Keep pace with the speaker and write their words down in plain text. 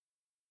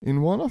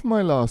In one of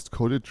my last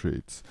code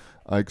retreats,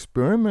 I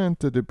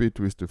experimented a bit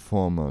with the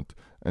format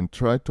and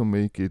tried to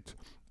make it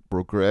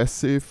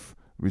progressive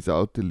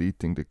without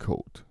deleting the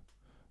code.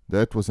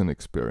 That was an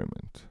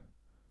experiment.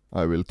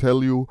 I will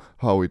tell you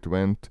how it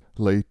went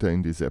later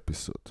in this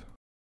episode.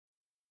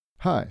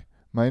 Hi,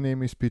 my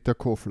name is Peter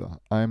Kofler.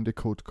 I am the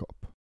Code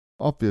Cop.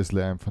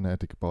 Obviously, I am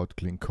fanatic about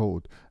clean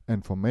code,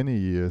 and for many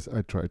years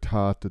I tried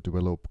hard to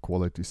develop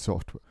quality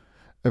software.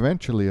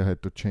 Eventually, I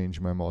had to change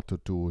my motto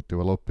to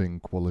developing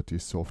quality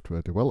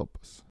software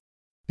developers.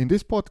 In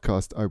this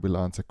podcast, I will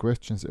answer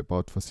questions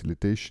about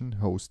facilitation,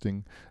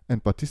 hosting,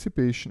 and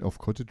participation of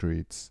code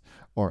retreats,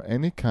 or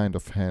any kind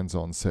of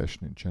hands-on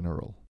session in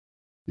general.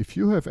 If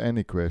you have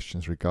any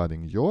questions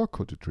regarding your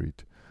code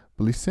retreat,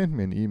 please send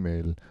me an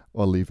email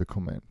or leave a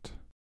comment.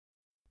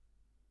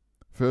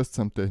 First,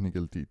 some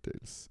technical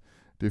details.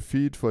 The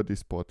feed for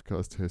this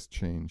podcast has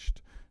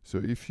changed, so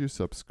if you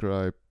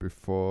subscribe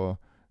before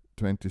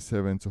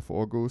 27th of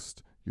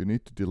August, you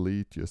need to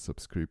delete your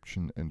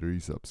subscription and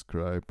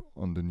resubscribe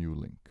on the new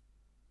link.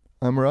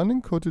 I'm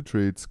running code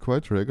retreats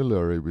quite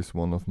regularly with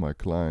one of my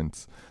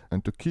clients,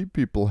 and to keep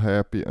people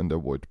happy and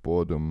avoid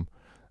boredom,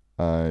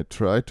 I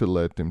try to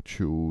let them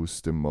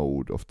choose the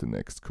mode of the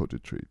next code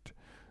retreat.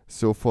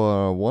 So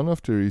for one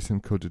of the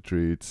recent code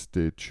retreats,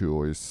 the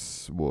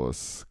choice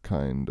was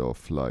kind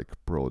of like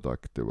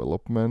product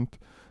development,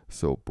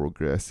 so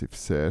progressive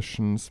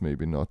sessions,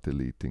 maybe not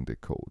deleting the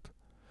code.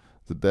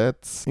 So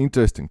that's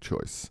interesting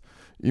choice.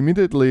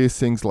 Immediately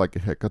things like a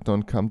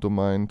hackathon come to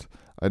mind.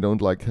 I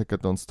don't like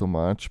hackathons too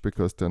much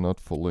because they're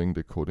not following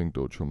the Coding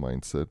Dojo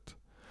mindset.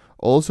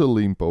 Also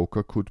Lean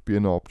Poker could be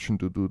an option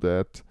to do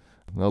that.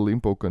 Now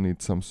Lean Poker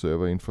needs some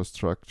server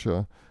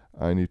infrastructure.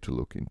 I need to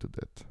look into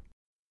that.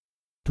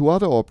 Two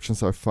other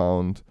options I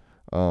found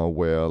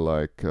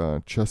were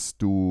just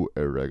do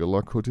a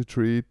regular code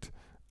retreat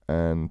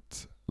and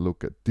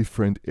look at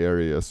different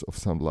areas of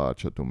some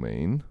larger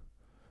domain.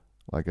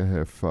 Like I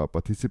have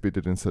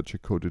participated in such a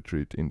code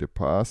retreat in the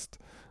past.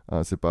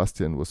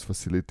 Sebastian was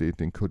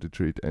facilitating code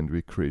retreat and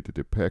we created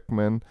a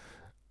Pac-Man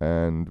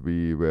and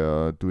we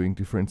were doing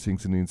different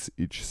things in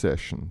each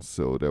session.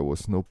 So there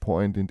was no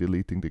point in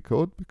deleting the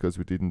code because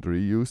we didn't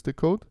reuse the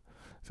code.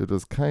 So it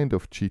was kind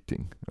of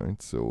cheating,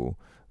 right? So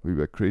we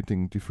were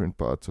creating different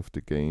parts of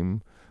the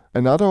game.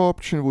 Another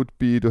option would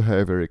be to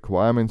have a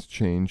requirements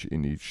change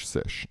in each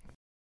session.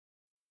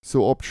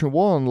 So option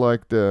one,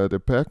 like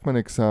the Pac-Man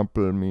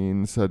example,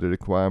 means the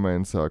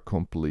requirements are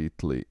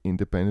completely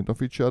independent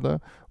of each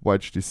other, while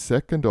the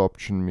second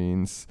option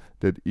means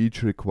that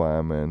each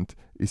requirement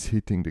is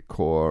hitting the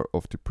core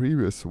of the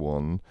previous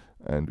one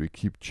and we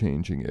keep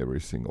changing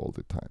everything all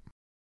the time.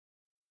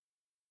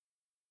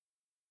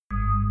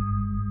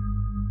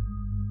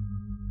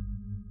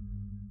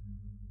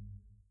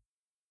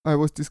 I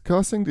was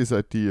discussing this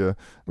idea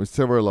with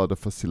several other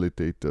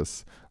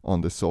facilitators on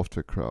the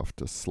Software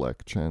Crafters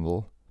Slack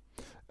channel.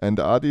 And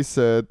Adi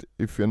said,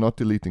 if you're not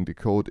deleting the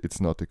code,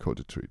 it's not a code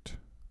retreat.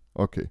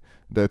 Okay,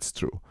 that's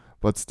true.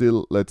 But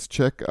still, let's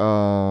check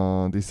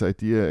this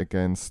idea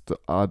against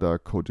other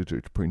code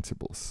retreat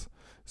principles.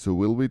 So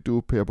will we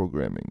do pair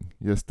programming?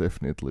 Yes,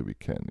 definitely we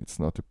can. It's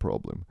not a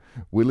problem.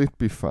 Will it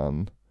be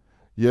fun?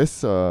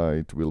 Yes,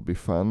 it will be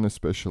fun,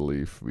 especially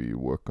if we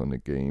work on a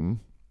game.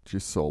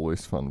 It's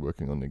always fun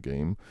working on a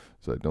game.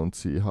 So I don't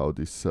see how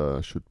this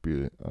should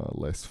be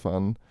less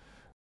fun.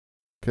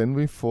 Can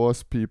we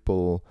force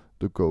people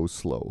to go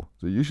slow?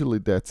 So usually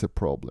that's a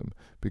problem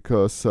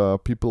because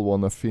people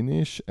want to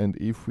finish, and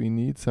if we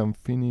need some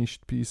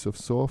finished piece of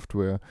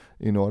software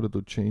in order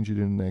to change it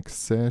in the next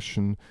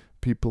session,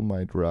 people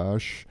might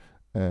rush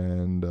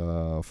and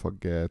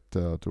forget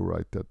to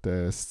write their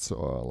tests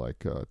or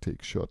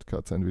take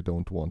shortcuts, and we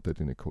don't want that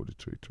in a code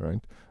retreat, right?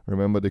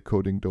 Remember the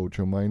Coding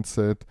Dojo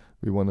mindset.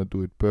 We want to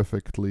do it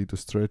perfectly to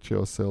stretch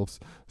ourselves,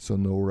 so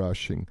no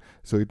rushing.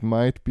 So it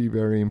might be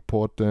very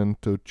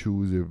important to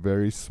choose a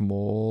very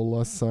small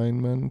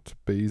assignment,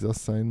 base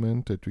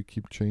assignment that we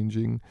keep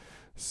changing,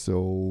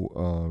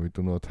 so we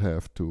do not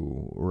have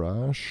to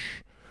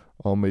rush.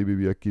 Or maybe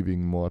we are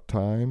giving more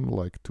time,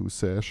 like 2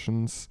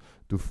 sessions,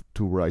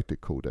 to write the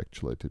code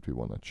actually that we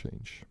want to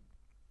change.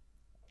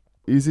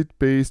 Is it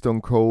based on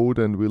code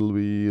and will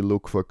we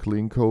look for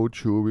clean code?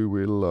 Sure we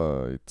will.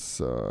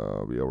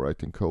 We are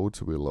writing code,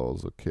 so we'll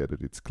also care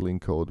that it's clean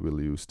code.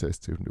 We'll use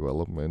test-driven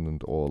development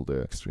and all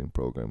the extreme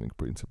programming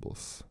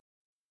principles.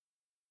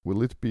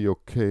 Will it be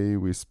okay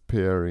with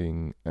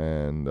pairing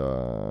and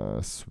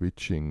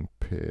switching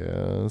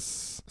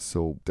pairs?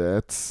 So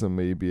that's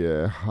maybe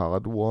a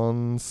hard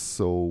one.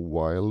 So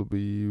while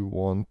we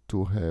want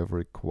to have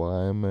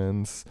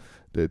requirements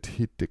that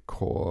hit the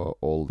core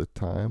all the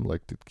time,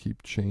 like that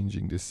keep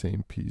changing the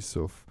same piece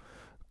of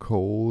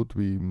code,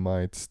 we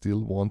might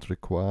still want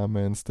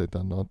requirements that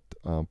are not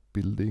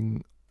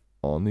building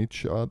on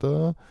each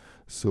other.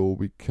 So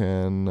we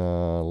can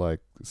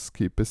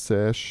skip a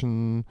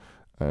session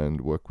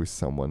and work with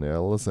someone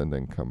else and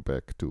then come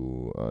back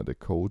to the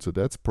code. So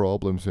that's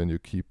problems when you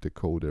keep the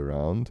code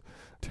around.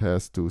 It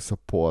has to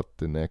support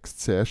the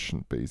next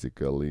session,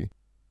 basically.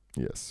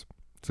 Yes.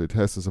 So it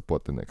has to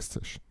support the next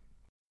session.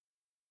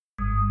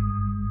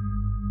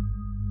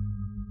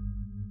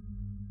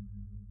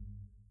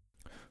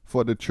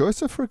 For the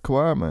choice of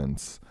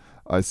requirements,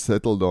 I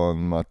settled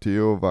on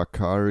Matteo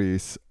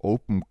Vaccari's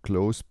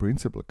open-close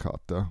principle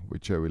kata,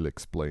 which I will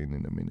explain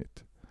in a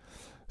minute.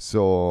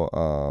 So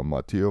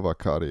Matteo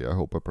Vaccari, I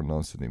hope I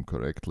pronounced the name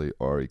correctly,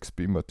 or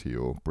XP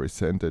Matteo,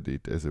 presented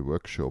it as a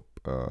workshop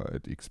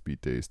at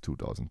XP Days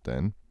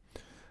 2010.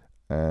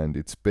 And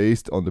it's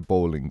based on the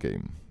bowling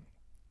game.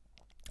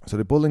 So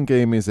the bowling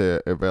game is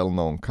a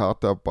well-known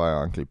kata by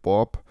Uncle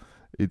Bob.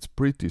 It's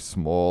pretty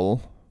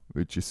small,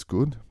 which is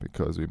good,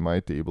 because we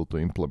might be able to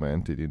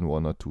implement it in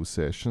 1 or 2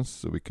 sessions,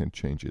 so we can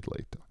change it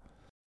later.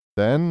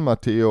 Then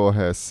Matteo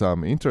has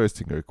some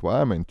interesting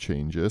requirement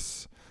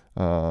changes.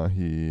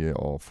 He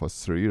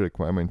offers 3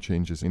 requirement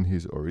changes in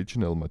his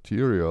original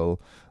material,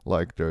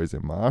 like there is a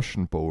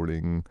Martian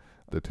bowling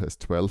that has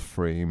 12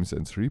 frames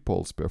and 3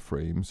 balls per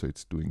frame, so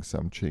it's doing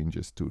some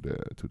changes to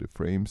the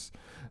frames.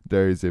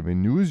 There is a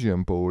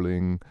Venusian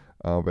bowling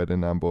where the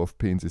number of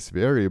pins is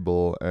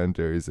variable, and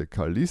there is a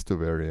Callisto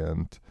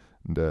variant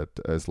that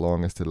as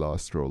long as the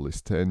last roll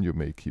is 10, you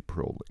may keep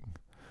rolling.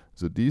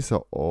 So these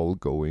are all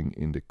going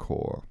in the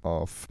core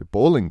of the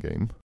bowling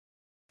game.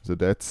 So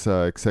that's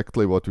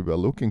exactly what we were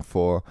looking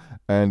for.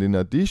 And in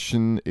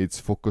addition, it's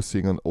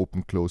focusing on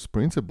open-close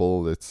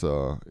principle. It's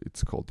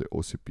called the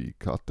OCP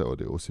kata or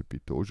the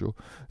OCP dojo.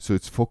 So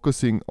it's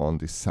focusing on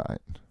design.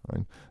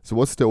 Right? So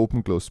what's the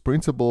open-close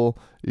principle?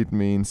 It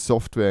means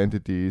software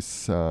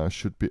entities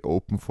should be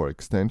open for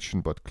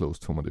extension but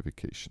closed for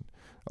modification.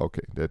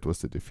 Okay, that was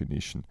the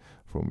definition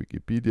from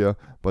Wikipedia.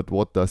 But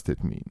what does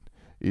that mean?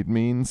 It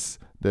means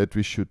that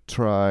we should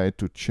try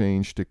to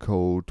change the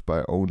code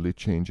by only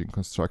changing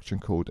construction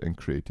code and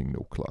creating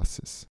no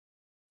classes.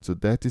 So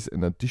that is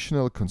an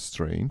additional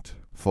constraint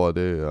for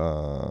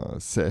the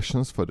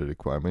sessions, for the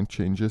requirement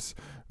changes,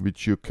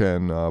 which you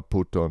can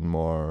put on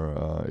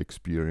more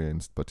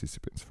experienced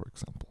participants, for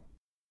example.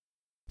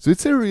 So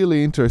it's a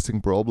really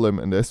interesting problem,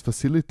 and as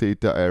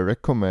facilitator, I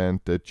recommend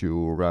that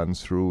you run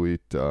through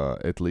it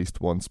at least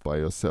once by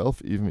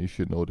yourself, even if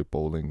you know the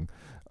bowling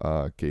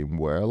game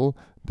well.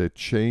 The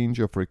change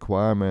of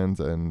requirements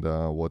and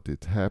what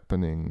is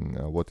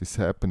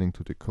happening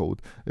to the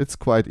code, it's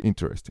quite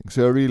interesting.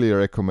 So I really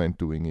recommend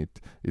doing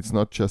it. It's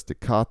not just the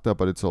kata,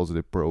 but it's also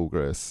the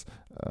progress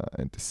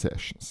and the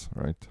sessions,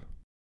 right?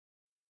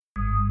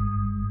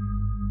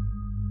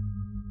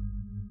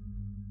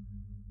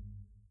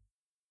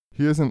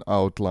 Here's an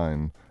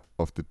outline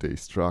of the day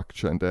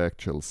structure and the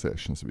actual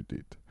sessions we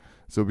did.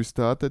 So we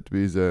started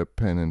with a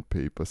pen and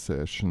paper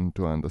session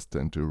to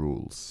understand the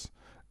rules.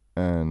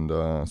 And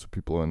so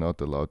people were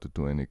not allowed to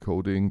do any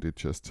coding. They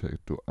just had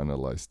to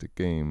analyze the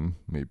game,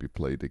 maybe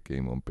play the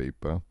game on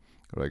paper,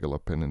 regular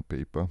pen and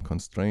paper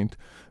constraint.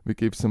 We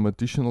gave some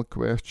additional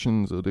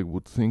questions, so they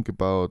would think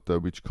about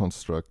which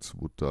constructs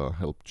would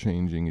help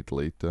changing it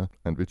later,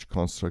 and which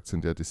constructs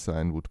in their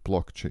design would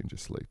block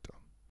changes later.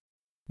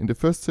 In the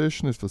first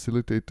session as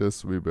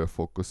facilitators, we were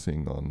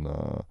focusing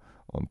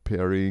on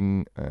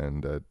pairing,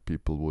 and that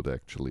people would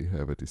actually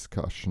have a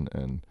discussion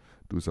and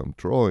do some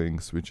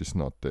drawings, which is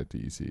not that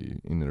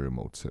easy in a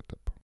remote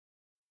setup.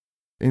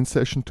 In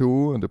session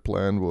 2, the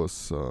plan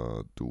was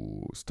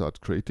to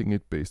start creating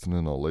it based on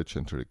the knowledge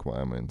and the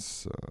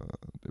requirements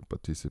the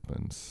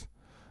participants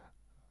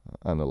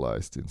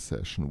analyzed in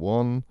session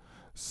 1.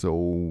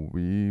 So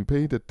we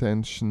paid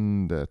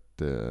attention that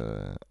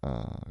the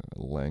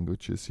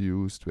languages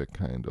used were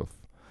kind of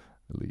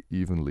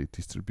evenly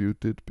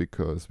distributed,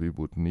 because we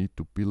would need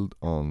to build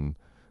on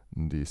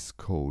this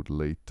code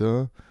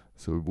later.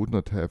 So we would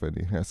not have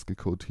any Haskell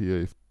code here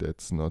if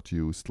that's not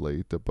used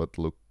later, but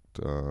looked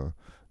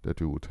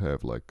that we would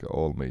have like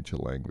all major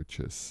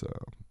languages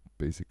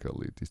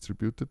basically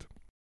distributed.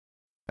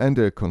 And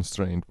the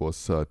constraint was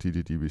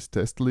TDD with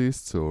test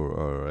lists, or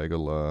a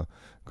regular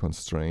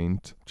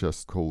constraint,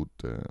 just code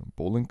the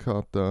bowling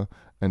kata,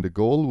 and the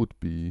goal would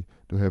be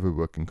to have a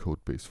working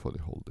code base for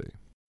the whole day.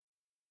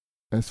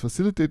 As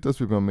facilitators,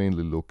 we were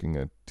mainly looking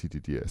at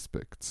TDD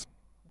aspects.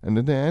 And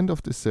at the end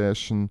of the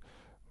session,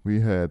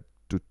 we had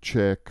to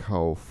check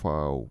how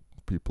far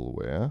people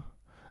were,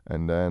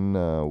 and then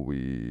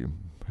we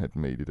had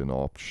made it an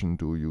option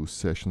to use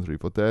session 3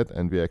 for that,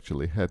 and we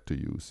actually had to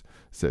use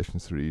session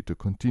 3 to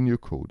continue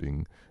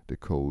coding the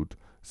code,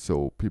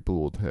 so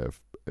people would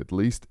have at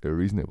least a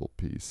reasonable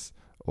piece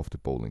of the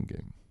bowling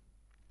game.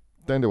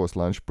 Then there was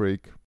lunch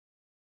break,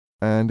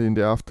 and in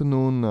the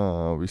afternoon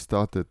we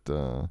started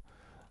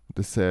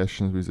the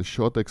sessions with a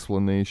short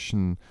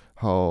explanation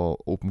how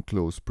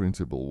open-close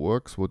principle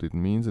works, what it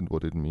means and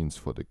what it means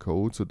for the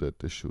code, so that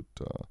they should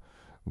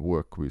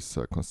work with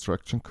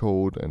construction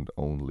code and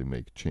only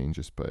make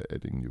changes by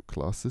adding new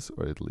classes,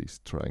 or at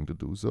least trying to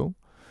do so.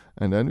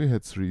 And then we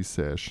had 3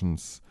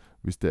 sessions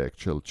with the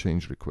actual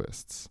change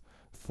requests.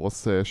 4th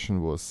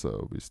session was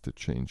with the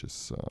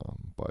changes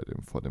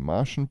for the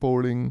Martian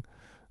bowling,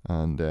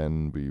 and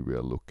then we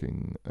were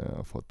looking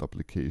for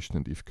duplication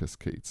and if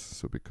cascades.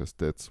 So because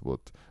that's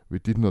what we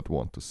did not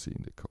want to see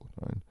in the code.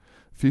 Right?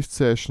 5th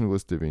session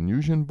was the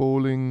Venusian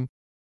bowling,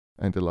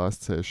 and the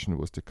last session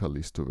was the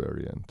Callisto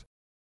variant.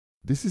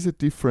 This is a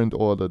different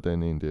order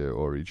than in the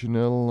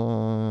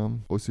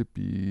original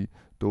OCP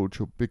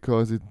dojo,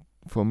 because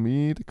for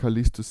me the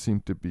Callisto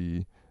seemed to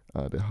be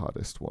the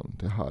hardest one,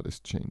 the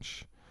hardest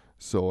change.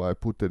 So I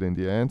put that in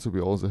the end, so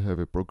we also have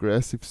a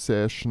progressive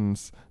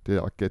sessions, they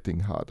are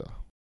getting harder.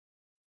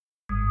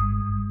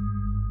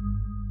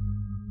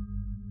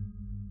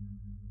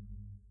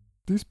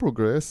 These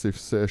progressive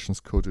sessions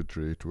coded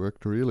rate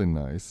worked really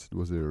nice. It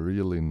was a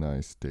really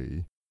nice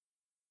day.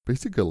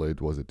 Basically,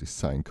 it was a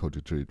design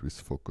coded rate with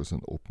focus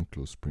on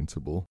open-close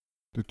principle.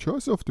 The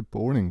choice of the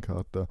bowling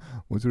kata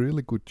was a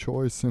really good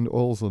choice, and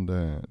also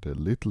the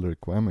little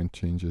requirement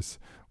changes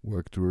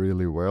worked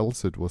really well.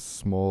 So it was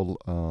small,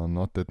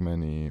 not that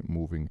many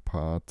moving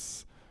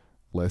parts,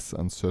 less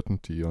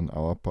uncertainty on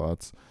our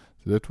parts.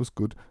 So that was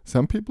good.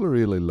 Some people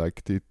really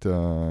liked it,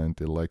 and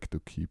they like to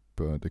keep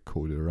the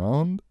code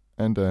around.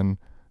 And then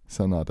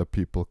some other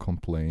people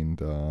complained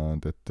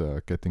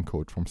that getting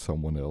code from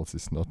someone else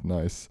is not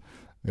nice.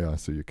 Yeah,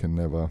 so you can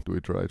never do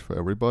it right for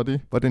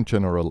everybody. But in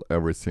general,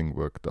 everything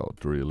worked out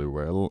really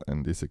well,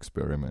 and this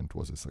experiment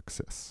was a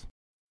success.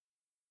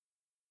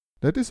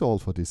 That is all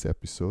for this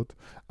episode.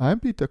 I'm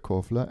Peter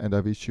Kovler, and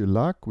I wish you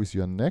luck with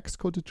your next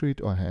coded read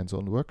or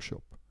hands-on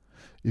workshop.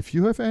 If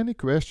you have any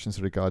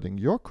questions regarding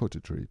your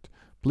coded read,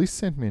 please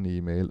send me an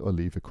email or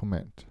leave a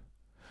comment.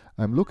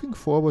 I'm looking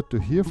forward to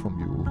hear from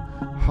you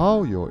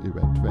how your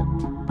event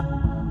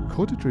went.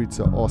 Coded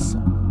reads are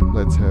awesome.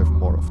 Let's have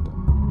more of them.